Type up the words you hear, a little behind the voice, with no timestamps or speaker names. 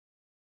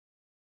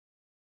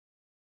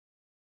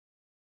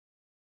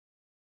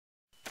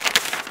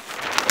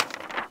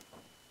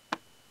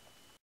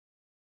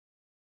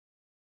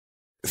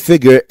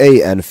Figure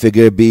A and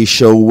Figure B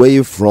show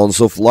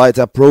wavefronts of light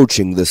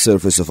approaching the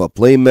surface of a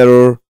plane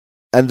mirror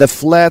and the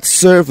flat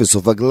surface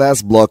of a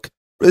glass block,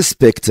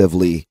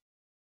 respectively.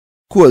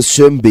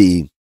 Question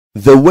B.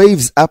 The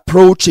waves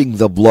approaching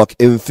the block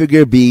in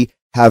Figure B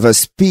have a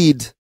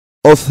speed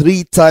of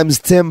 3 times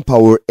 10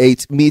 power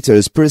 8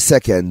 meters per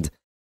second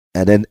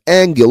and an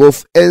angle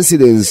of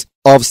incidence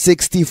of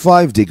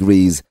 65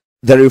 degrees.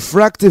 The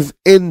refractive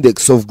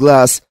index of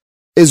glass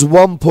is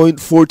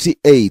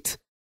 1.48.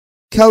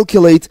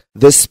 Calculate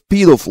the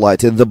speed of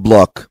light in the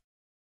block.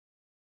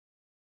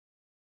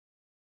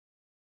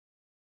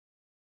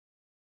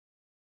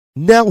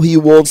 Now he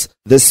wants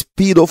the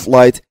speed of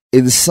light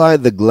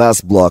inside the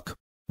glass block.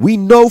 We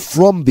know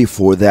from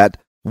before that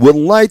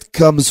when light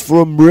comes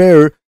from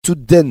rare to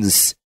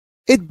dense,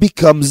 it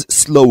becomes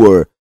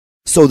slower.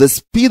 So the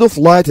speed of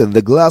light in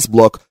the glass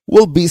block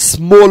will be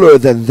smaller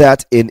than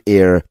that in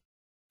air.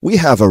 We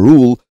have a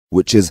rule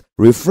which is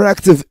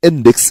refractive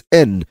index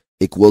n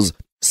equals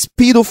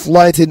speed of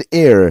light in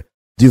air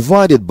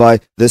divided by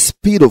the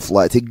speed of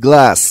light in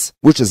glass,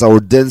 which is our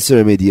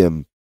denser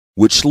medium,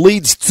 which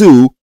leads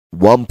to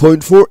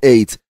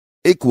 1.48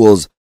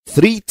 equals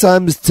 3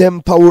 times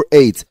 10 power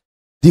 8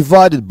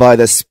 divided by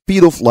the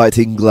speed of light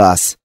in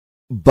glass.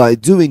 By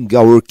doing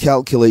our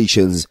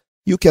calculations,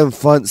 you can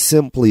find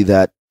simply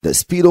that the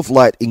speed of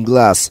light in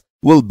glass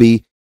will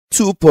be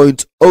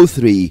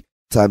 2.03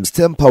 times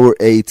 10 power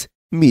 8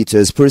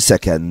 meters per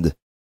second.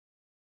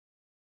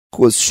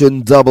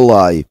 Question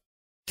II.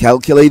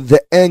 Calculate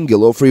the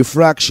angle of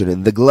refraction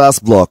in the glass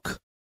block.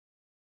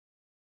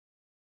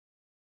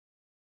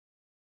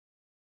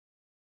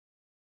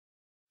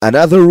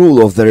 Another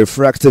rule of the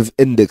refractive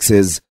index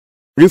is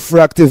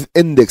refractive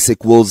index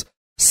equals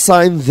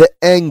sine the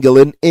angle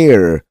in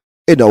air.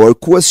 In our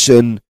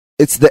question,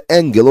 it's the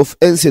angle of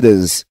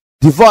incidence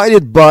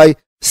divided by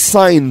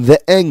sine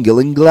the angle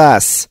in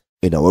glass.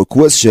 In our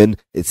question,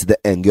 it's the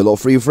angle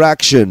of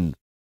refraction.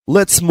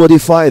 Let's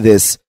modify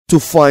this to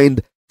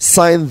find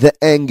sine the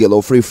angle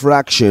of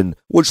refraction,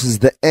 which is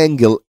the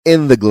angle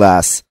in the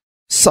glass.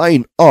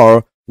 Sine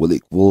r will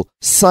equal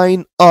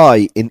sine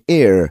I in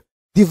air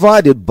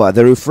divided by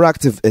the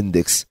refractive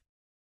index.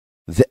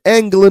 The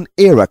angle in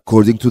air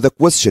according to the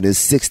question is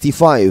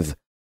 65.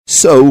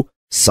 So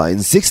sine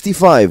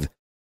 65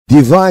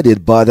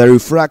 divided by the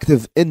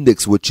refractive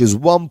index, which is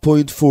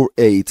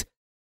 1.48.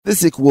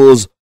 This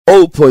equals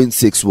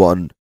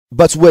 0.61.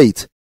 But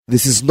wait,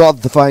 this is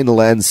not the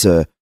final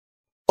answer.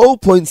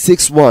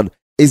 0.61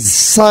 is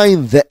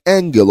sine the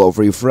angle of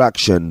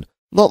refraction,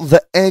 not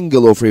the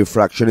angle of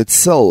refraction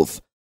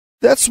itself.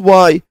 That's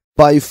why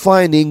by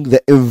finding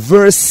the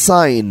inverse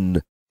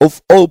sine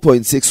of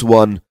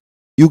 0.61,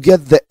 you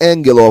get the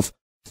angle of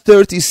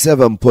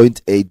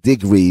 37.8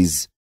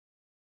 degrees.